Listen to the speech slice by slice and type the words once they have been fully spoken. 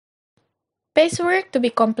Pacework to be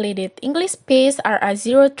completed. English PACE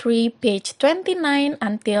RA03, page 29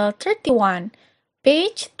 until 31.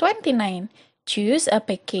 Page 29. Choose a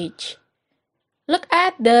package. Look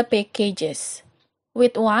at the packages.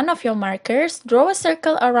 With one of your markers, draw a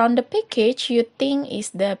circle around the package you think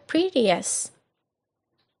is the prettiest.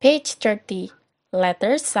 Page 30.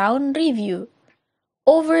 Letter sound review.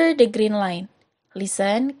 Over the green line.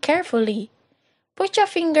 Listen carefully. Put your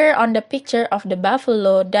finger on the picture of the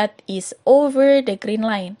buffalo that is over the green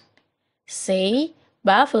line. Say,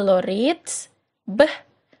 buffalo reads B,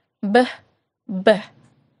 B, B.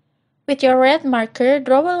 With your red marker,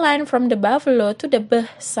 draw a line from the buffalo to the B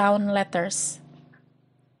sound letters.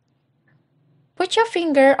 Put your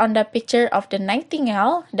finger on the picture of the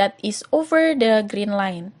nightingale that is over the green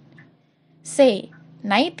line. Say,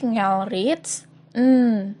 nightingale reads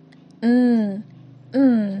N, N,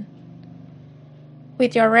 N.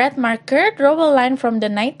 With your red marker, draw a line from the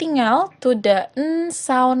nightingale to the N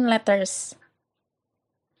sound letters.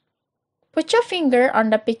 Put your finger on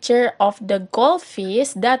the picture of the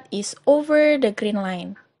goldfish that is over the green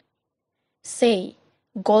line. Say,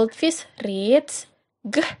 goldfish reads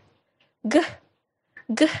G, G,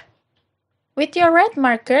 G. With your red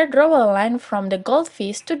marker, draw a line from the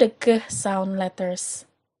goldfish to the G sound letters.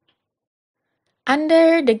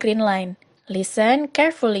 Under the green line, listen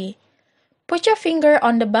carefully. Put your finger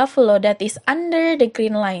on the buffalo that is under the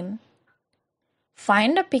green line.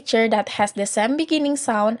 Find a picture that has the same beginning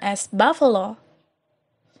sound as buffalo.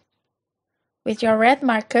 With your red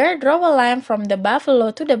marker, draw a line from the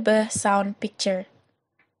buffalo to the B sound picture.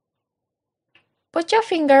 Put your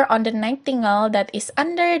finger on the nightingale that is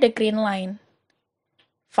under the green line.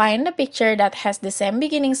 Find a picture that has the same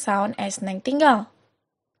beginning sound as nightingale.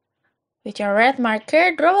 With your red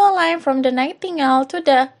marker, draw a line from the nightingale to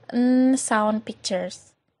the N sound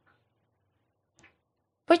pictures.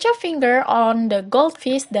 Put your finger on the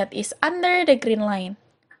goldfish that is under the green line.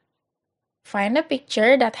 Find a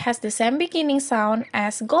picture that has the same beginning sound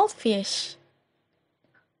as goldfish.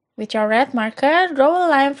 With your red marker, draw a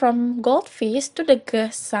line from goldfish to the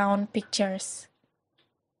G sound pictures.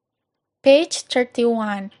 Page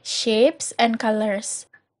 31. Shapes and colors.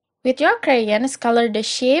 With your crayons, color the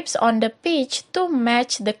shapes on the page to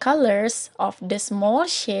match the colors of the small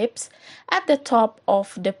shapes at the top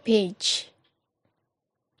of the page.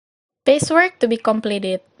 Pacework to be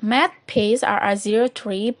completed. Math PACE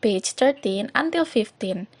RA03, page 13 until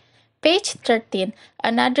 15. Page 13.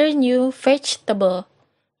 Another new vegetable.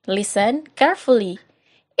 Listen carefully.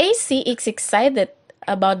 AC is excited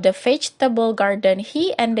about the vegetable garden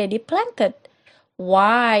he and Daddy planted.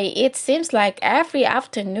 Why, it seems like every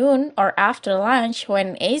afternoon or after lunch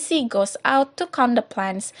when AC goes out to count the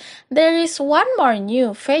plants, there is one more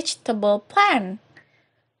new vegetable plant.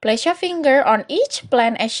 Place your finger on each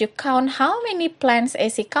plant as you count how many plants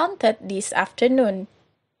AC counted this afternoon.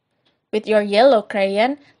 With your yellow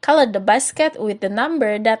crayon, color the basket with the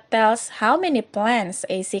number that tells how many plants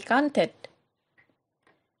AC counted.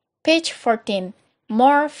 Page 14.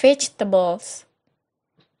 More vegetables.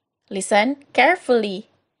 Listen carefully.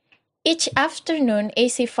 Each afternoon,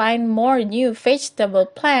 AC finds more new vegetable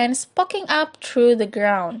plants poking up through the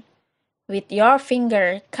ground. With your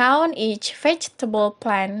finger, count each vegetable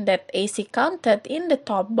plant that AC counted in the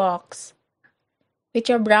top box. With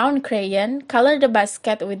your brown crayon, color the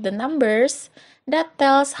basket with the numbers that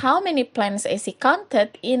tells how many plants AC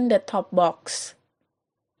counted in the top box.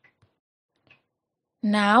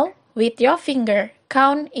 Now, with your finger,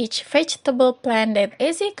 count each vegetable plant that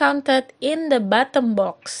AC counted in the bottom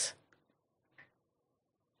box.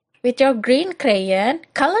 With your green crayon,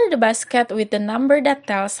 color the basket with the number that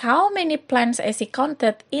tells how many plants AC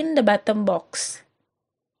counted in the bottom box.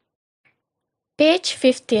 Page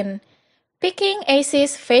 15. Picking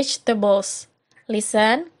AC's vegetables.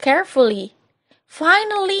 Listen carefully.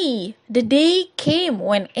 Finally, the day came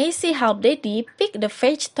when AC helped Daddy pick the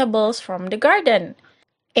vegetables from the garden.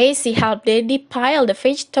 AC helped Daddy pile the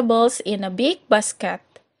vegetables in a big basket.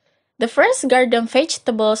 The first garden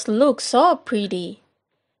vegetables looked so pretty.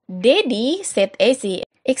 Daddy, said AC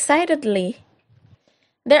excitedly.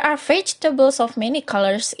 There are vegetables of many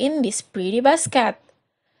colors in this pretty basket.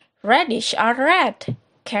 Radish are red,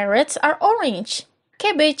 carrots are orange,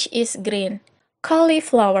 cabbage is green,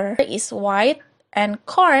 cauliflower is white, and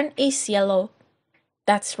corn is yellow.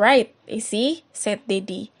 That's right, AC, said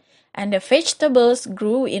Daddy. And the vegetables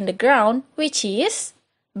grew in the ground, which is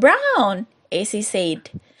brown, AC said.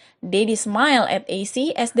 Daddy smiled at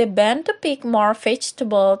AC as they bent to pick more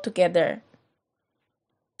vegetables together.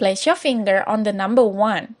 Place your finger on the number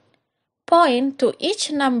 1. Point to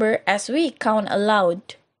each number as we count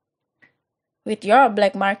aloud. With your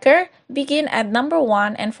black marker, begin at number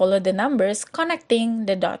 1 and follow the numbers connecting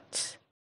the dots.